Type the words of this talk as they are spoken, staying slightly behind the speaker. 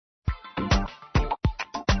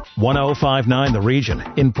1059 The Region,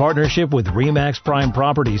 in partnership with RE/MAX Prime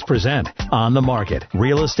Properties, present On the Market,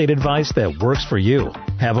 real estate advice that works for you.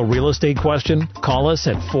 Have a real estate question? Call us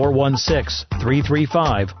at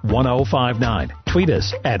 416-335-1059. Tweet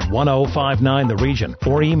us at 1059 The Region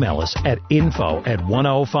or email us at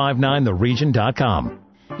info@1059theregion.com.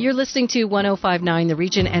 You're listening to 1059 The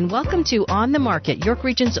Region, and welcome to On the Market, York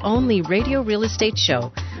Region's only radio real estate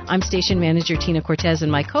show. I'm station manager Tina Cortez,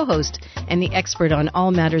 and my co-host and the expert on all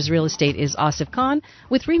matters real estate is Asif Khan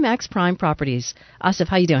with RE/MAX Prime Properties. Asif,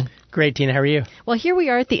 how you doing? Great, Tina. How are you? Well, here we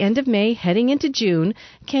are at the end of May, heading into June.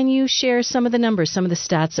 Can you share some of the numbers, some of the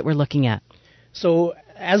stats that we're looking at? So,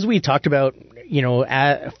 as we talked about,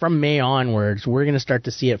 from May onwards, we're going to start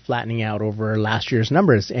to see it flattening out over last year's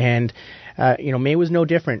numbers. And, May was no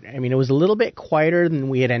different. I mean, it was a little bit quieter than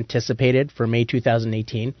we had anticipated for May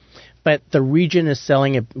 2018, but the region is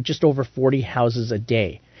selling at just over 40 houses a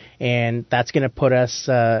day. And that's going to put us,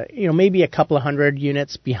 maybe a couple of hundred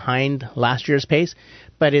units behind last year's pace,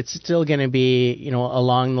 but it's still going to be,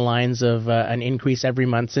 along the lines of an increase every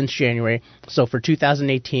month since January. So for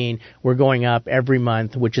 2018, we're going up every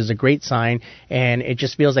month, which is a great sign, and it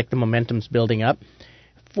just feels like the momentum's building up.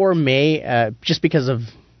 For May, just because of,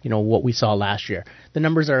 what we saw last year, the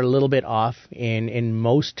numbers are a little bit off in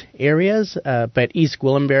most areas, but East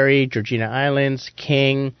Gwillimbury, Georgina Islands,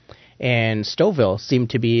 King, and Stouffville seem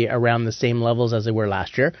to be around the same levels as they were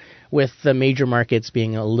last year, with the major markets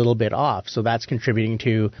being a little bit off. So that's contributing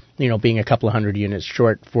to, being a couple of hundred units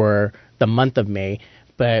short for the month of May.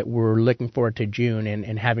 But we're looking forward to June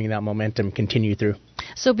and having that momentum continue through.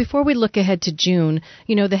 So before we look ahead to June,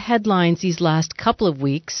 the headlines these last couple of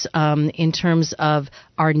weeks in terms of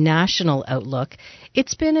our national outlook,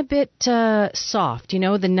 it's been a bit soft.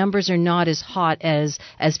 The numbers are not as hot as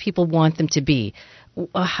people want them to be.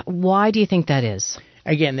 Why do you think that is?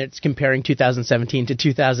 Again, it's comparing 2017 to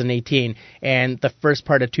 2018, and the first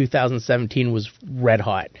part of 2017 was red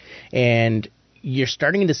hot. And you're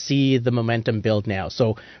starting to see the momentum build now.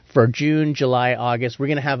 So for June, July, August, we're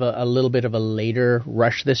going to have a little bit of a later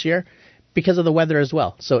rush this year because of the weather as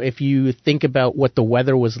well. So if you think about what the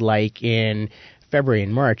weather was like in February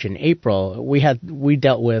and March and April, we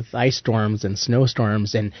dealt with ice storms and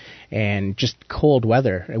snowstorms and just cold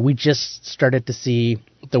weather. We just started to see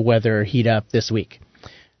the weather heat up this week.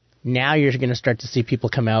 Now you're going to start to see people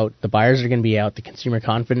come out. The buyers are going to be out. The consumer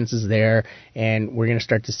confidence is there. And we're going to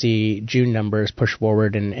start to see June numbers push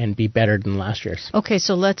forward and be better than last year's. Okay,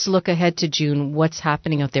 so let's look ahead to June. What's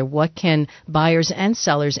happening out there? What can buyers and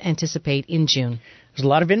sellers anticipate in June? There's a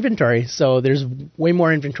lot of inventory. So there's way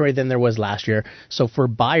more inventory than there was last year. So for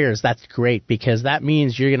buyers, that's great because that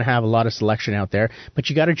means you're going to have a lot of selection out there.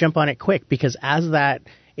 But you got to jump on it quick because as that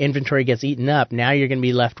inventory gets eaten up, now you're going to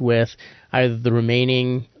be left with either the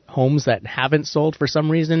remaining homes that haven't sold for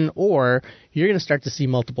some reason, or you're going to start to see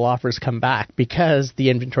multiple offers come back because the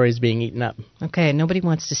inventory is being eaten up. Okay, nobody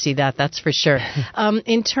wants to see that, that's for sure.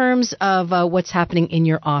 In terms of what's happening in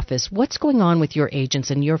your office, what's going on with your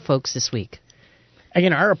agents and your folks this week?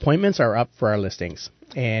 Again, our appointments are up for our listings.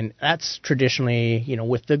 And that's traditionally,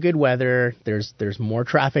 with the good weather, there's more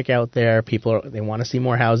traffic out there. People, they want to see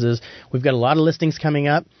more houses. We've got a lot of listings coming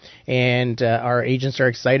up, and our agents are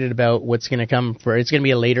excited about what's going to come. It's going to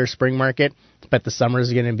be a later spring market, but the summer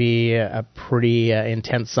is going to be a pretty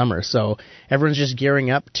intense summer. So everyone's just gearing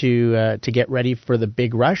up to get ready for the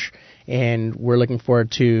big rush, and we're looking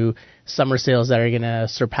forward to summer sales that are going to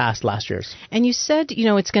surpass last year's. And you said,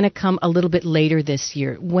 it's going to come a little bit later this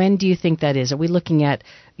year. When do you think that is? Are we looking at,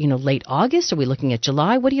 late August? Are we looking at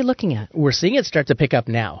July? What are you looking at? We're seeing it start to pick up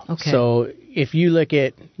now. Okay. So if you look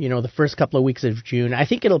at, the first couple of weeks of June, I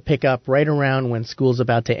think it'll pick up right around when school's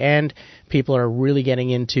about to end. People are really getting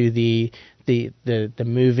into the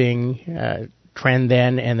moving trend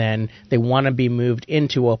then, and then they want to be moved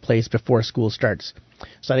into a place before school starts.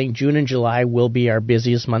 So I think June and July will be our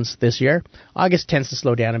busiest months this year. August tends to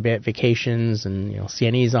slow down a bit, vacations and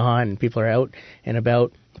CNE's on and people are out and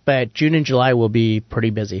about. But June and July will be pretty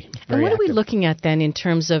busy. And what active. Are we looking at then in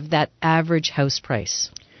terms of that average house price?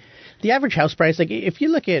 The average house price, like if you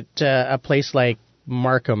look at a place like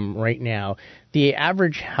Markham right now, the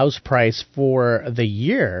average house price for the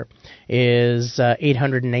year is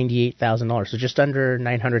 $898,000, so just under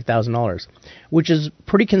 $900,000, which is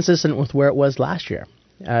pretty consistent with where it was last year.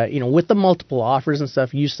 With the multiple offers and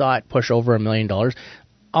stuff, you saw it push over $1 million.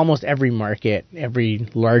 Almost every market, every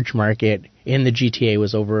large market in the GTA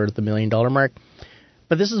was over the $1 million mark.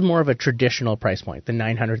 But this is more of a traditional price point, the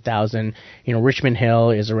 900,000. Richmond Hill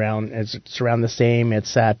is around the same.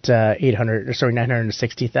 It's at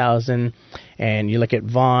 960,000. And you look at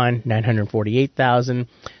Vaughan, 948,000.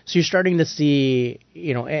 So you're starting to see,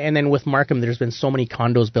 and then with Markham, there's been so many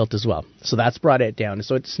condos built as well. So that's brought it down.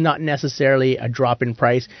 So it's not necessarily a drop in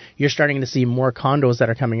price. You're starting to see more condos that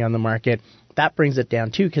are coming on the market. That brings it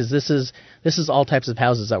down too, because this is all types of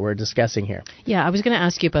houses that we're discussing here. Yeah, I was going to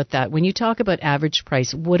ask you about that. When you talk about average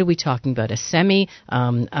price, what are we talking about? A semi,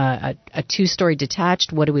 a two-story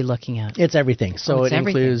detached? What are we looking at? It's everything. So it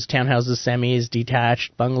everything. includes townhouses, semis,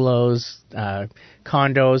 detached, bungalows,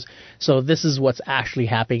 condos. So this is what's actually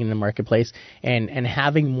happening in the marketplace, and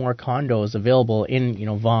having more condos available in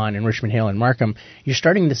Vaughan and Richmond Hill and Markham, you're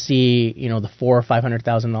starting to see the $400,000 or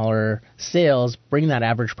 $500,000 sales bring that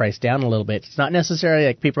average price down a little bit. It's not necessarily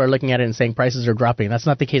like people are looking at it and saying prices are dropping. That's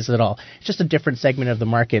not the case at all. It's just a different segment of the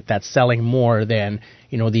market that's selling more than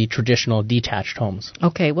the traditional detached homes.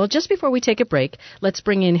 Okay, well, just before we take a break, let's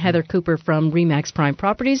bring in Heather Cooper from RE/MAX Prime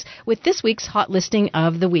Properties with this week's hot listing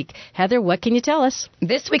of the week. Heather, what can you tell us?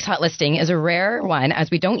 This week's hot listing is a rare one, as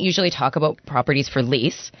we don't usually talk about properties for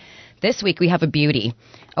lease. This week we have a beauty,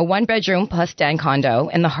 a one-bedroom plus den condo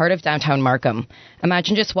in the heart of downtown Markham.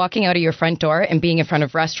 Imagine just walking out of your front door and being in front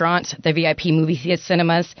of restaurants, the VIP movie theater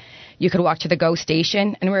cinemas. You could walk to the GO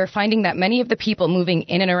station, and we're finding that many of the people moving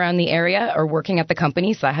in and around the area are working at the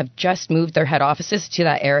companies that have just moved their head offices to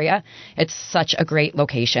that area. It's such a great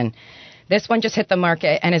location. This one just hit the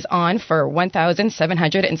market and is on for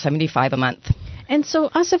 $1,775 a month. And so,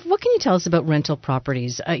 Asif, what can you tell us about rental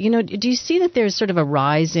properties? Do you see that there's sort of a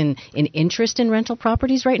rise in interest in rental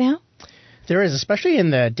properties right now? There is, especially in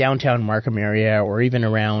the downtown Markham area, or even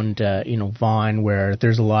around Vaughan, where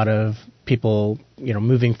there's a lot of people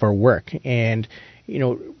moving for work, and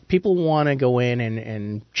people want to go in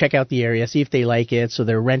and check out the area, see if they like it, so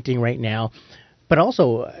they're renting right now. But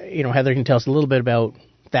also, Heather can tell us a little bit about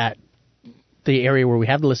that, the area where we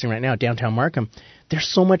have the listing right now, downtown Markham.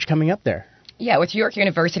 There's so much coming up there. Yeah, with York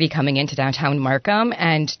University coming into downtown Markham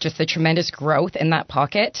and just the tremendous growth in that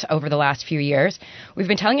pocket over the last few years, we've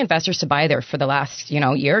been telling investors to buy there for the last,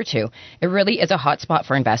 year or two. It really is a hot spot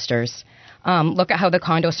for investors. Look at how the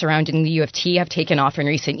condos surrounding the U of T have taken off in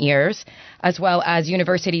recent years, as well as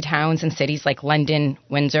university towns and cities like London,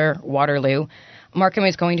 Windsor, Waterloo. Markham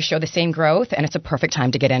is going to show the same growth, and it's a perfect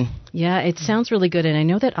time to get in. Yeah, it sounds really good. And I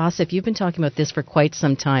know that, Asif, you've been talking about this for quite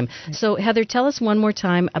some time. So, Heather, tell us one more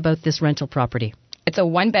time about this rental property. It's a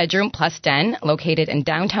one-bedroom plus den located in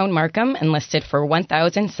downtown Markham and listed for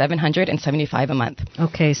 $1,775 a month.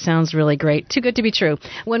 Okay, sounds really great. Too good to be true.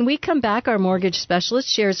 When we come back, our mortgage specialist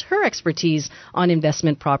shares her expertise on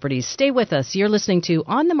investment properties. Stay with us. You're listening to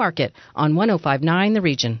On the Market on 105.9 The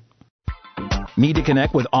Region. Need to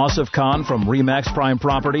connect with Asif Khan from RE/MAX Prime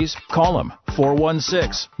Properties? Call him,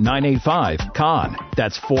 416-985-KHAN.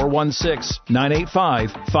 That's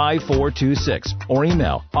 416-985-5426. Or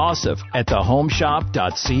email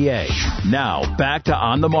asif@thehomeshop.ca. Now, back to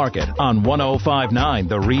On the Market on 105.9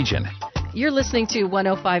 The Region. You're listening to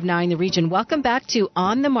 105.9 The Region. Welcome back to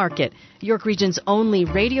On the Market, York Region's only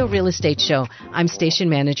radio real estate show. I'm station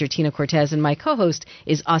manager Tina Cortez, and my co-host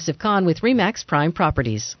is Asif Khan with RE/MAX Prime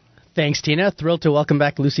Properties. Thanks, Tina. Thrilled to welcome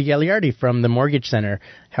back Lucy Gagliardi from the Mortgage Center.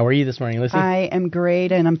 How are you this morning, Lucy? I am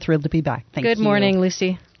great, and I'm thrilled to be back. Thank you. Good morning,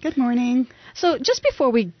 Lucy. Good morning. So just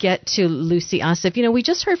before we get to Lucy, Asif, we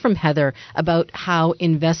just heard from Heather about how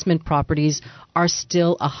investment properties are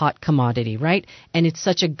still a hot commodity, right? And it's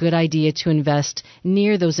such a good idea to invest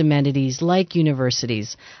near those amenities like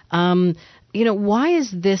universities. Why is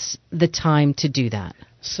this the time to do that?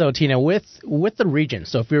 So, Tina, with the region,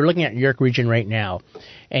 so if you're looking at York Region right now,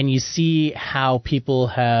 and you see how people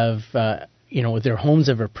have, their homes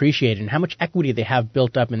have appreciated and how much equity they have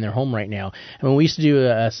built up in their home right now. I mean, we used to do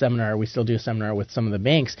a seminar, we still do a seminar with some of the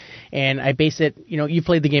banks, and I base it, you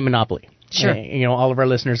played the game Monopoly. Sure. All of our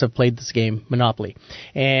listeners have played this game, Monopoly.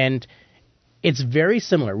 And it's very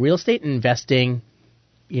similar. Real estate investing,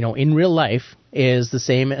 in real life is the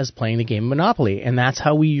same as playing the game Monopoly. And that's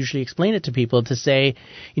how we usually explain it to people, to say,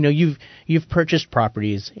 you've purchased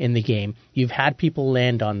properties in the game. You've had people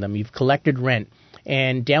land on them. You've collected rent.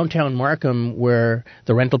 And downtown Markham, where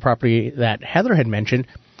the rental property that Heather had mentioned,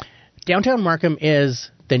 downtown Markham is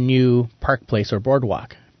the new Park Place or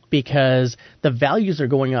Boardwalk, because the values are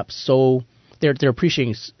going up so they're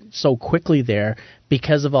appreciating so quickly there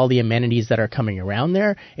because of all the amenities that are coming around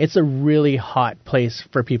there. It's a really hot place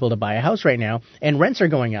for people to buy a house right now, and rents are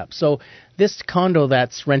going up. So this condo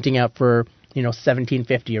that's renting out for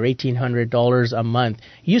 $1,750 or $1,800 a month,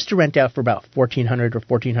 used to rent out for about $1,400 or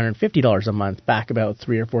 $1,450 a month back about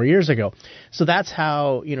 3 or 4 years ago. So that's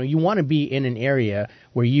how, you want to be in an area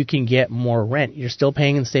where you can get more rent. You're still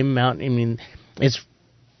paying the same amount. I mean, it's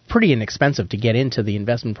pretty inexpensive to get into the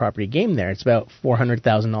investment property game there. It's about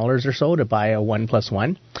 $400,000 or so to buy a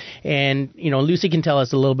 1+1. And, Lucy can tell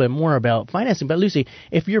us a little bit more about financing. But Lucy,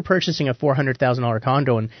 if you're purchasing a $400,000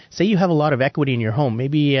 condo and say you have a lot of equity in your home,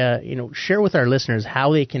 maybe, share with our listeners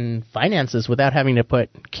how they can finance this without having to put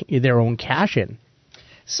their own cash in.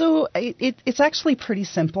 So it's actually pretty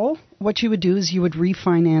simple. What you would do is you would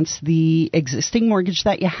refinance the existing mortgage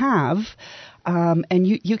that you have. And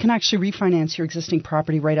you can actually refinance your existing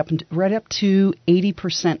property right up to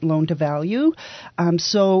 80% loan to value.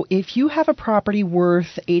 So if you have a property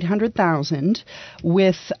worth $800,000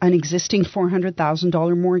 with an existing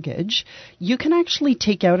 $400,000 mortgage, you can actually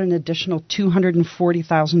take out an additional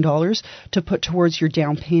 $240,000 to put towards your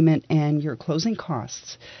down payment and your closing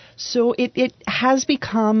costs. So it has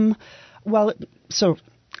become,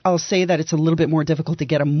 I'll say that it's a little bit more difficult to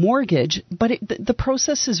get a mortgage, but the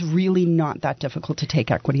process is really not that difficult to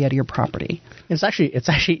take equity out of your property. It's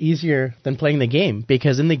actually easier than playing the game,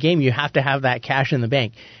 because in the game you have to have that cash in the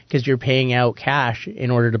bank because you're paying out cash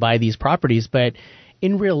in order to buy these properties. But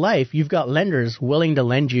in real life, you've got lenders willing to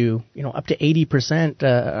lend you, up to 80%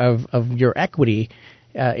 of your equity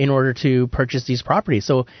in order to purchase these properties.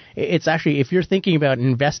 So it's actually, if you're thinking about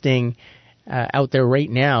investing out there right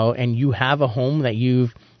now and you have a home that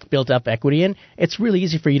you've built up equity in, it's really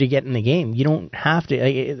easy for you to get in the game. You don't have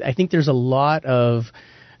to. I think there's a lot of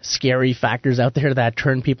scary factors out there that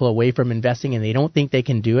turn people away from investing, and they don't think they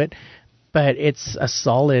can do it. But it's a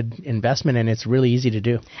solid investment, and it's really easy to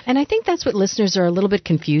do. And I think that's what listeners are a little bit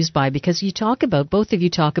confused by, because both of you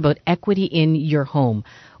talk about equity in your home.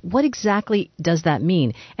 What exactly does that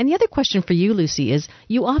mean? And the other question for you, Lucy, is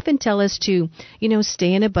you often tell us to,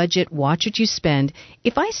 stay in a budget, watch what you spend.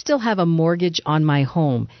 If I still have a mortgage on my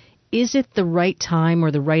home, is it the right time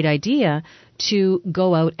or the right idea to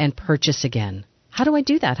go out and purchase again? How do I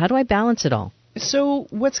do that? How do I balance it all? So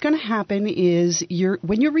what's going to happen is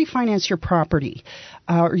when you refinance your property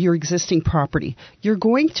or your existing property, you're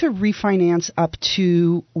going to refinance up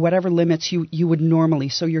to whatever limits you would normally.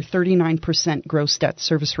 So your 39% gross debt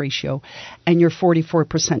service ratio and your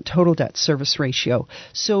 44% total debt service ratio.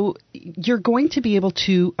 So you're going to be able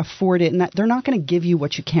to afford it, and that they're not going to give you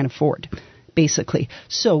what you can't afford, basically.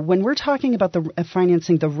 So when we're talking about the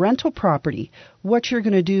financing the rental property, what you're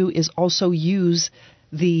going to do is also use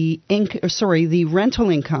the rental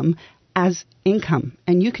income as income,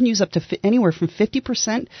 and you can use up to anywhere from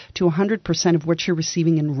 50% to 100% of what you're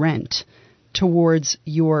receiving in rent towards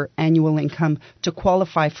your annual income to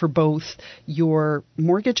qualify for both your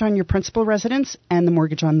mortgage on your principal residence and the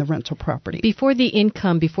mortgage on the rental property. Before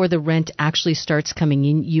the rent actually starts coming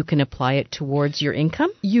in, you can apply it towards your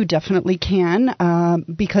income? You definitely can,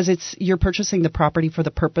 because you're purchasing the property for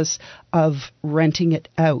the purpose of renting it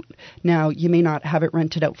out. Now, you may not have it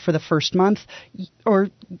rented out for the first month, or,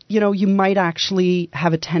 you might actually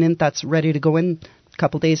have a tenant that's ready to go in a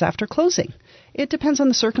couple days after closing. It depends on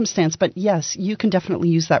the circumstance, but yes, you can definitely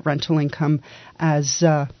use that rental income as,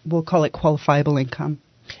 we'll call it qualifiable income.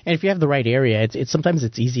 And if you have the right area, sometimes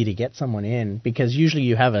it's easy to get someone in, because usually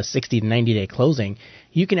you have a 60 to 90 day closing.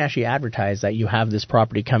 You can actually advertise that you have this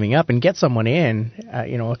property coming up and get someone in,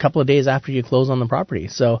 a couple of days after you close on the property.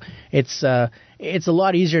 So it's a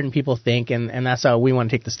lot easier than people think, and that's how we want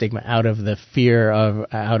to take the stigma out of the fear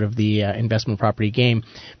out of the investment property game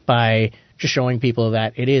by just showing people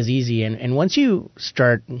that it is easy. And once you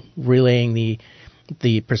start relaying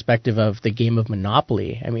the perspective of the game of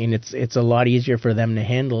Monopoly, I mean, it's a lot easier for them to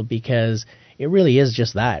handle, because it really is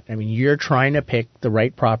just that. I mean, you're trying to pick the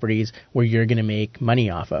right properties where you're going to make money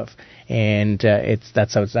off of, and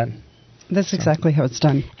that's how it's done. That's exactly how it's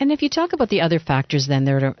done. And if you talk about the other factors then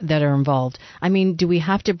that are involved, I mean, do we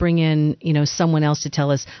have to bring in, someone else to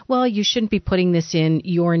tell us, well, you shouldn't be putting this in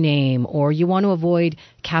your name, or you want to avoid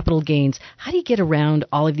capital gains? How do you get around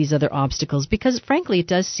all of these other obstacles? Because frankly, it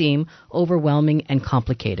does seem overwhelming and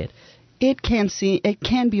complicated. It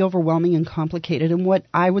can be overwhelming and complicated. And what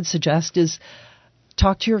I would suggest is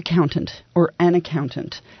talk to your accountant or an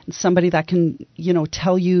accountant, somebody that can,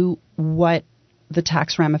 tell you what the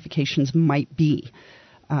tax ramifications might be.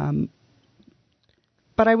 But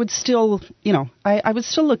I would still, I would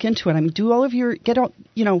still look into it. I mean, get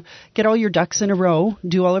all your ducks in a row,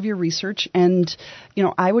 do all of your research, and,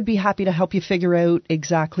 I would be happy to help you figure out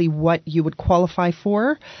exactly what you would qualify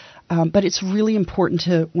for. But it's really important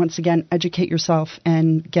to, once again, educate yourself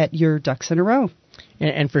and get your ducks in a row.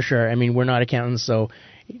 And for sure, I mean, we're not accountants, so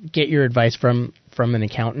get your advice from an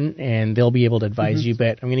accountant, and they'll be able to advise you.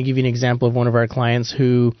 But I'm going to give you an example of one of our clients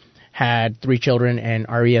who had 3 children and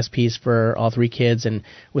RESPs for all 3 kids, and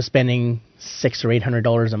was spending $600 or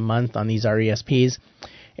 $800 a month on these RESPs.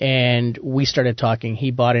 And we started talking.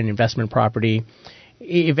 He bought an investment property.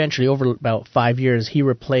 Eventually, over about 5 years, he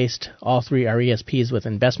replaced all 3 RESPs with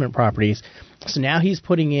investment properties. So now he's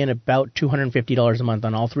putting in about $250 a month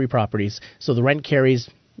on all 3 properties. So the rent carries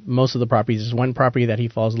most of the properties. There's one property that he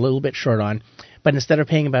falls a little bit short on. But instead of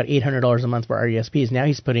paying about $800 a month for RESPs, now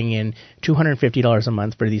he's putting in $250 a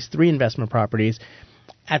month for these 3 investment properties.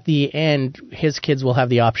 At the end, his kids will have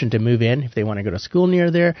the option to move in if they want to go to school near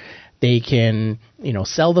there. They can,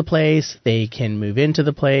 sell the place, they can move into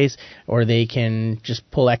the place, or they can just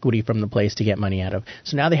pull equity from the place to get money out of.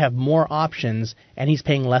 So now they have more options, and he's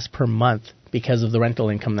paying less per month because of the rental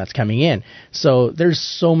income that's coming in. So there's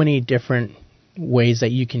so many different ways that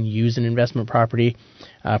you can use an investment property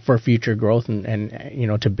for future growth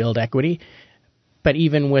and to build equity. But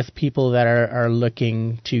even with people that are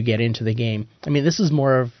looking to get into the game, this is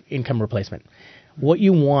more of income replacement. What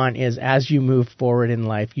you want is, as you move forward in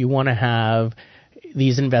life, you want to have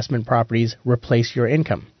these investment properties replace your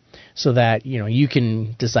income, so that you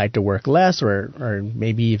can decide to work less or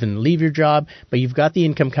maybe even leave your job, but you've got the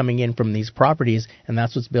income coming in from these properties, and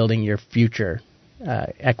that's what's building your future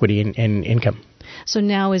equity and income. So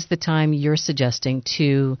now is the time you're suggesting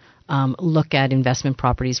to look at investment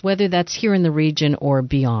properties, whether that's here in the region or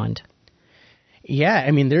beyond. Yeah,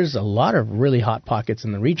 there's a lot of really hot pockets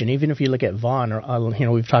in the region. Even if you look at Vaughan,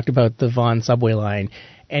 or we've talked about the Vaughan subway line,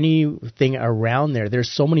 anything around there,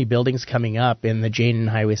 there's so many buildings coming up in the Jane and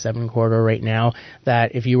Highway 7 corridor right now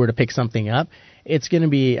that if you were to pick something up, it's going to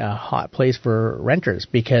be a hot place for renters,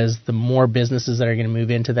 because the more businesses that are going to move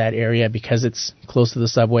into that area, because it's close to the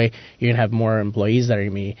subway, you're going to have more employees that are going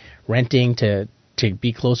to be renting to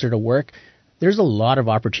be closer to work. There's a lot of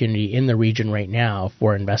opportunity in the region right now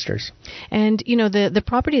for investors. And, the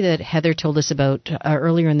property that Heather told us about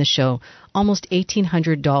earlier in the show, almost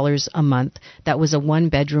 $1,800 a month, that was a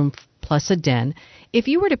 1-bedroom plus a den. If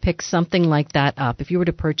you were to pick something like that up, if you were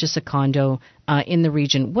to purchase a condo in the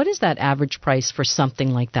region, what is that average price for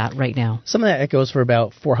something like that right now? Some of that goes for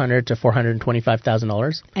about $400,000 to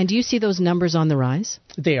 $425,000. And do you see those numbers on the rise?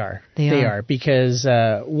 They are. They are because,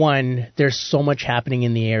 one, there's so much happening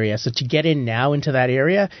in the area. So to get in now into that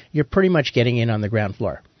area, you're pretty much getting in on the ground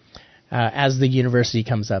floor. As the university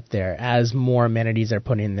comes up there, as more amenities are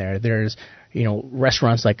put in there, there's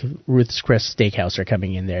restaurants like Ruth's Chris Steakhouse are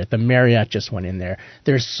coming in there. The Marriott just went in there.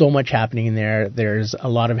 There's so much happening in there. There's a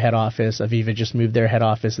lot of head office. Aviva just moved their head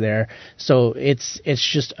office there. So it's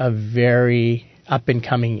just a very up and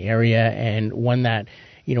coming area, and one that,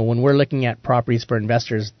 when we're looking at properties for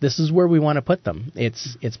investors, this is where we want to put them.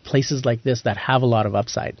 It's places like this that have a lot of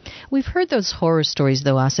upside. We've heard those horror stories,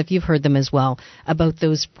 though, Asif. You've heard them as well, about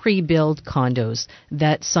those pre-built condos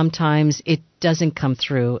that sometimes it doesn't come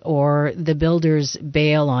through, or the builders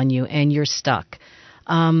bail on you and you're stuck.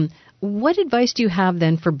 What advice do you have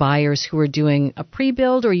then for buyers who are doing a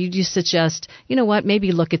pre-build, or you just suggest,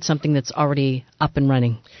 maybe look at something that's already up and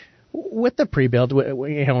running? With the pre-build,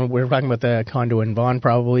 we're talking about the condo in Vaughan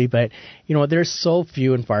probably, but, there's so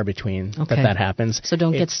few and far between that happens. So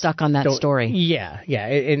don't get stuck on that story. Yeah.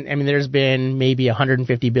 And there's been maybe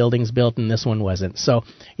 150 buildings built, and this one wasn't. So,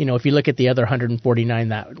 if you look at the other 149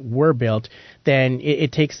 that were built, then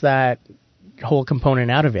it takes that whole component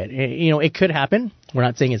out of it. It could happen. We're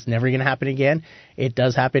not saying it's never going to happen again. It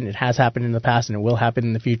does happen. It has happened in the past, and it will happen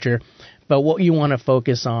in the future. But what you want to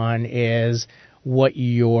focus on is what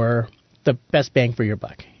the best bang for your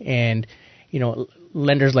buck. And,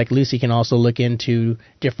 lenders like Lucy can also look into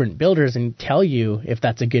different builders and tell you if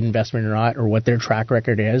that's a good investment or not, or what their track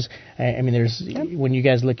record is. There's when you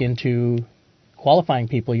guys look into qualifying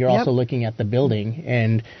people, you're also looking at the building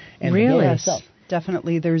and really? The building itself.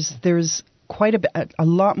 Definitely. There's quite a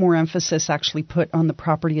lot more emphasis actually put on the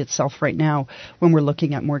property itself right now when we're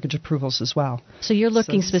looking at mortgage approvals as well. So you're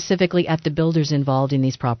looking specifically at the builders involved in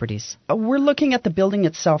these properties? We're looking at the building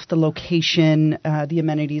itself, the location, the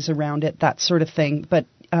amenities around it, that sort of thing. But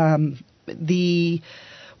we'll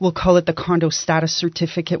call it the condo status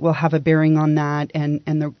certificate will have a bearing on that, and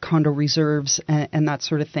the condo reserves and that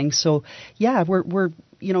sort of thing. So, yeah, we're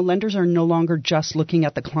lenders are no longer just looking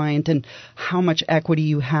at the client and how much equity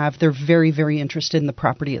you have. They're very, very interested in the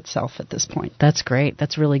property itself at this point. That's great.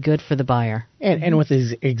 That's really good for the buyer. And with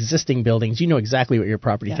these existing buildings, you know exactly what your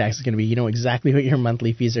property tax is going to be. You know exactly what your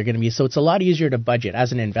monthly fees are going to be. So it's a lot easier to budget.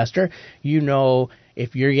 As an investor, you know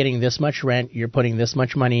if you're getting this much rent, you're putting this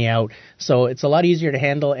much money out. So it's a lot easier to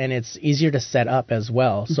handle, and it's easier to set up as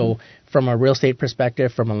well. Mm-hmm. So from a real estate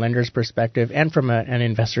perspective, from a lender's perspective, and from an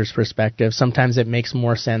investor's perspective, sometimes it makes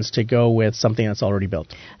more sense to go with something that's already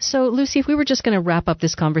built. So, Lucy, if we were just going to wrap up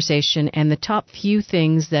this conversation and the top few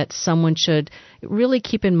things that someone should really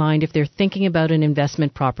keep in mind if they're thinking about an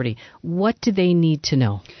investment property, what do they need to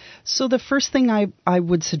know? So the first thing I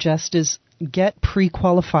would suggest is get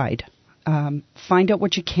pre-qualified. Find out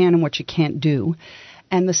what you can and what you can't do.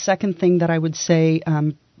 And the second thing that I would say,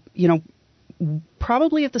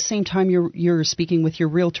 probably at the same time you're speaking with your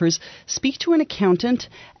realtors, speak to an accountant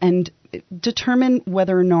and determine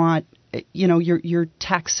whether or not your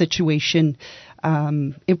tax situation,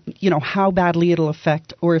 how badly it'll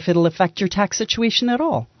affect, or if it'll affect your tax situation at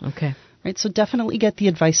all. Okay. Right. So definitely get the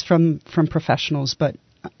advice from professionals, but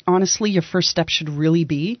honestly, your first step should really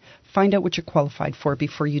be find out what you're qualified for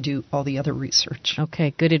before you do all the other research.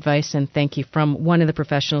 Okay, good advice, and thank you from one of the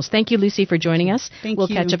professionals. Thank you, Lucy, for joining us. We'll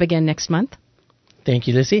catch up again next month. Thank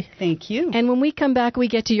you, Lucy. Thank you. And when we come back, we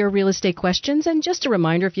get to your real estate questions. And just a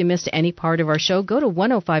reminder, if you missed any part of our show, go to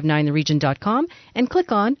 1059theregion.com and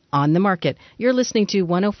click on the Market. You're listening to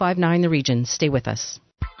 1059 The Region. Stay with us.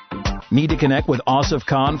 Need to connect with Asif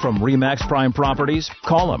Khan from RE/MAX Prime Properties?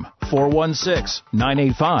 Call him,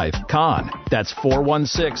 416-985-KHAN. That's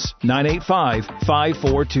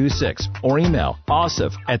 416-985-5426. Or email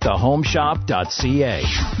asif@thehomeshop.ca.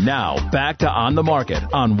 Now, back to On the Market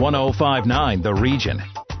on 1059 The Region.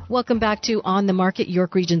 Welcome back to On the Market,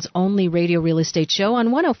 York Region's only radio real estate show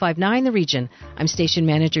on 1059 The Region. I'm station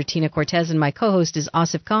manager Tina Cortez, and my co-host is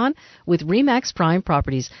Asif Khan with RE/MAX Prime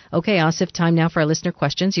Properties. Okay, Asif, time now for our listener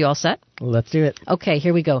questions. You all set? Let's do it. Okay,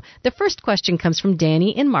 here we go. The first question comes from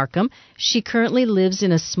Danny in Markham. She currently lives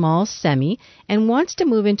in a small semi and wants to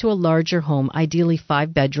move into a larger home, ideally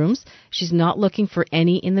 5 bedrooms. She's not looking for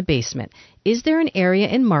any in the basement. Is there an area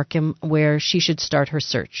in Markham where she should start her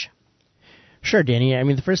search? Sure, Danny. I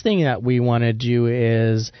mean, the first thing that we want to do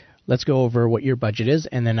is let's go over what your budget is,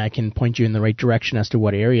 and then I can point you in the right direction as to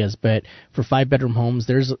what areas. But for 5-bedroom homes,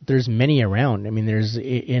 there's many around. I mean, there's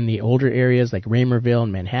in the older areas like Raymerville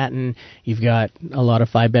and Manhattan, you've got a lot of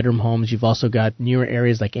 5-bedroom homes. You've also got newer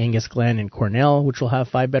areas like Angus Glen and Cornell, which will have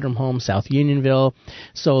 5-bedroom homes, South Unionville.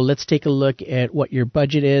 So let's take a look at what your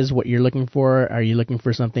budget is, what you're looking for. Are you looking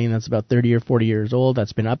for something that's about 30 or 40 years old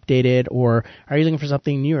that's been updated, or are you looking for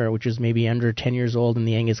something newer, which is maybe under 10 years old in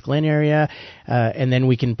the Angus Glen area? And then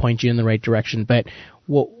we can point you in the right direction. But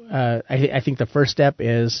I think the first step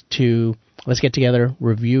is to let's get together,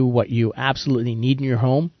 review what you absolutely need in your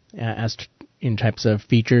home in types of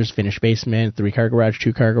features, finished basement, 3-car garage,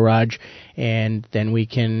 2-car garage, and then we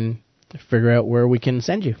can figure out where we can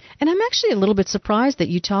send you. And I'm actually a little bit surprised that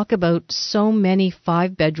you talk about so many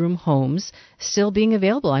 5-bedroom homes still being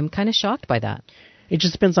available. I'm kind of shocked by that. It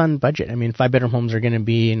just depends on budget. I mean, 5-bedroom homes are going to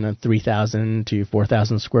be in the 3,000 to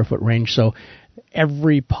 4,000 square foot range. So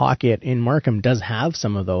every pocket in Markham does have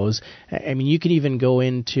some of those. I mean, you can even go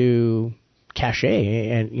into Cachet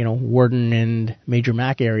and, Warden and Major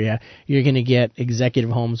Mac area. You're going to get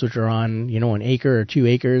executive homes which are on, an acre or 2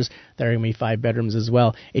 acres that are going to be 5 bedrooms as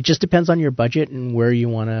well. It just depends on your budget and where you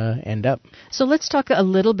want to end up. So let's talk a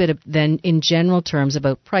little bit then in general terms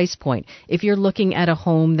about price point. If you're looking at a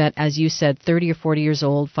home that, as you said, 30 or 40 years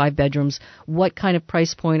old, 5 bedrooms, what kind of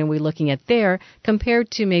price point are we looking at there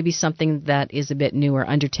compared to maybe something that is a bit newer,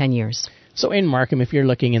 under 10 years? So in Markham, if you're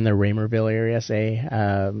looking in the Raymerville area, say,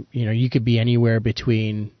 you could be anywhere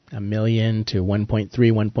between $1 million to 1.3,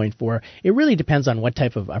 1.4. It really depends on what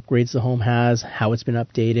type of upgrades the home has, how it's been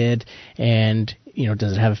updated, and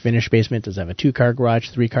does it have a finished basement? Does it have a 2-car garage,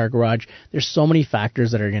 3-car garage? There's so many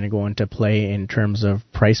factors that are going to go into play in terms of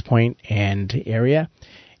price point and area.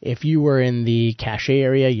 If you were in the Cachet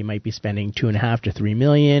area, you might be spending $2.5 to $3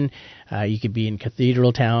 million. You could be in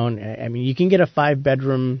Cathedral Town. I mean, you can get a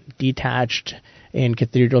 5-bedroom detached in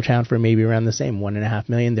Cathedral Town for maybe around the same $1.5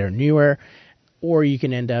 million. They're newer. Or you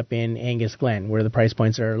can end up in Angus Glen, where the price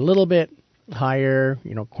points are a little bit higher.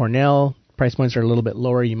 Cornell, price points are a little bit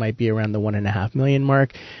lower. You might be around the $1.5 million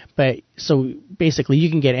mark. But so basically, you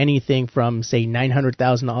can get anything from say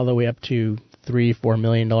 $900,000 all the way up to $3-4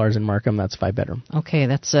 million in Markham, that's 5-bedroom. Okay,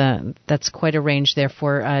 that's quite a range there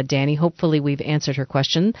for Danny. Hopefully we've answered her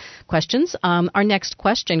questions. Our next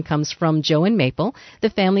question comes from Joe in Maple. The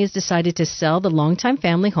family has decided to sell the longtime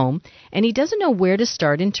family home, and he doesn't know where to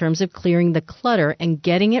start in terms of clearing the clutter and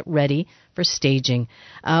getting it ready for staging.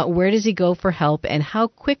 Where does he go for help, and how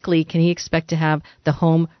quickly can he expect to have the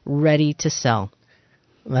home ready to sell?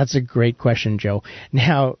 That's a great question, Joe.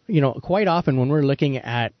 Now, quite often when we're looking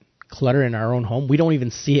at clutter in our own home, we don't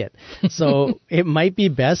even see it. So it might be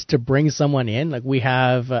best to bring someone in. Like, we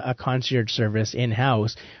have a concierge service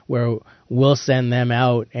in-house where we'll send them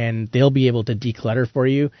out and they'll be able to declutter for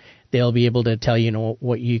you. They'll be able to tell you,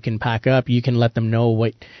 what you can pack up. You can let them know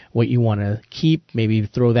what you want to keep. Maybe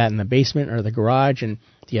throw that in the basement or the garage, and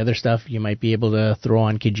the other stuff you might be able to throw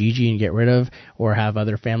on Kijiji and get rid of, or have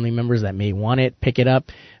other family members that may want it pick it up.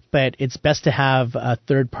 But it's best to have a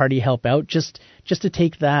third party help out just to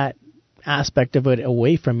take that aspect of it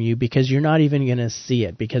away from you, because you're not even going to see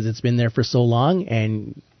it because it's been there for so long,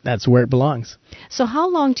 and that's where it belongs. So how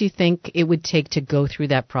long do you think it would take to go through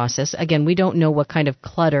that process? Again, we don't know what kind of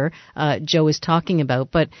clutter Joe is talking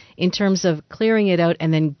about, but in terms of clearing it out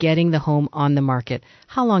and then getting the home on the market,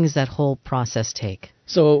 how long does that whole process take?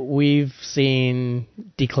 So we've seen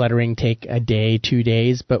decluttering take a day, 2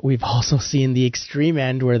 days, but we've also seen the extreme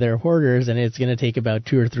end where they're hoarders and it's going to take about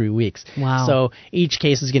 2 or 3 weeks. Wow. So each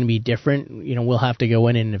case is going to be different. We'll have to go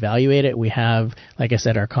in and evaluate it. We have, like I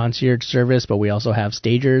said, our concierge service, but we also have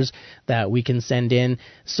stagers that we can send in.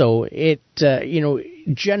 So it,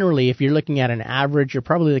 generally, if you're looking at an average, you're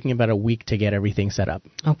probably looking about a week to get everything set up.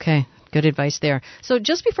 Okay. Good advice there. So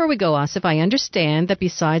just before we go, Asif, I understand that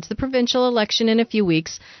besides the provincial election in a few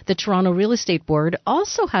weeks, the Toronto Real Estate Board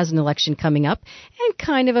also has an election coming up, and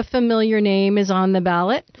kind of a familiar name is on the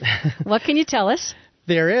ballot. What can you tell us?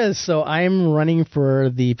 There is. So I'm running for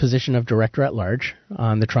the position of Director at Large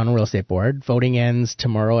on the Toronto Real Estate Board. Voting ends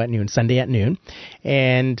tomorrow at noon, Sunday at noon.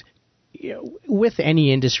 And with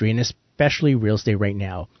any industry, and especially real estate right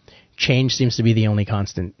now, change seems to be the only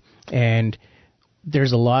constant. And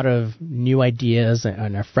there's a lot of new ideas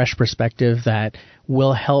and a fresh perspective that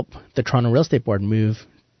will help the Toronto Real Estate Board move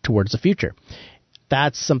towards the future.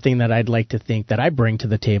 That's something that I'd like to think that I bring to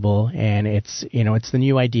the table, and it's the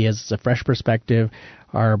new ideas. It's a fresh perspective.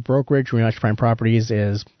 Our brokerage, RE/MAX Prime Properties,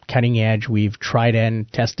 is cutting edge. We've tried and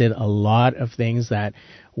tested a lot of things that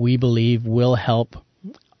we believe will help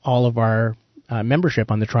all of our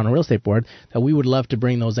membership on the Toronto Real Estate Board, that we would love to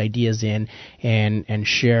bring those ideas in and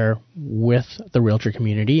share with the realtor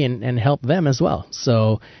community and help them as well.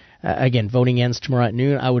 So again, voting ends tomorrow at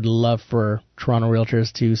noon. I would love for Toronto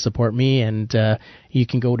Realtors to support me, and you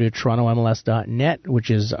can go to torontomls.net,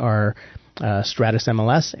 which is our Stratus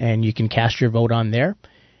MLS, and you can cast your vote on there.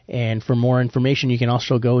 And for more information, you can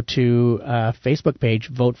also go to Facebook page,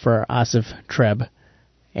 Vote for Asif Treb,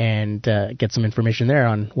 and get some information there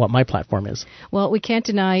on what my platform is. Well, we can't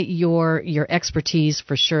deny your expertise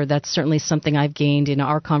for sure. That's certainly something I've gained in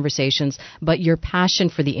our conversations, but your passion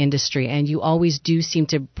for the industry, and you always do seem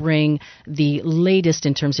to bring the latest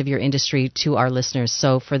in terms of your industry to our listeners.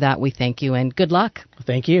 So for that, we thank you, and good luck.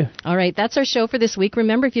 Thank you. All right, that's our show for this week.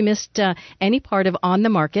 Remember, if you missed any part of On the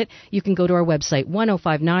Market, you can go to our website,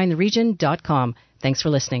 1059theregion.com. Thanks for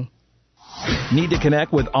listening. Need to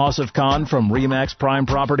connect with Asif Khan from RE/MAX Prime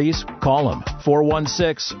Properties? Call him,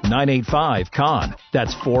 416-985-KHAN.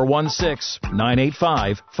 That's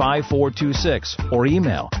 416-985-5426. Or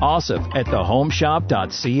email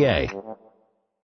asif@thehomeshop.ca.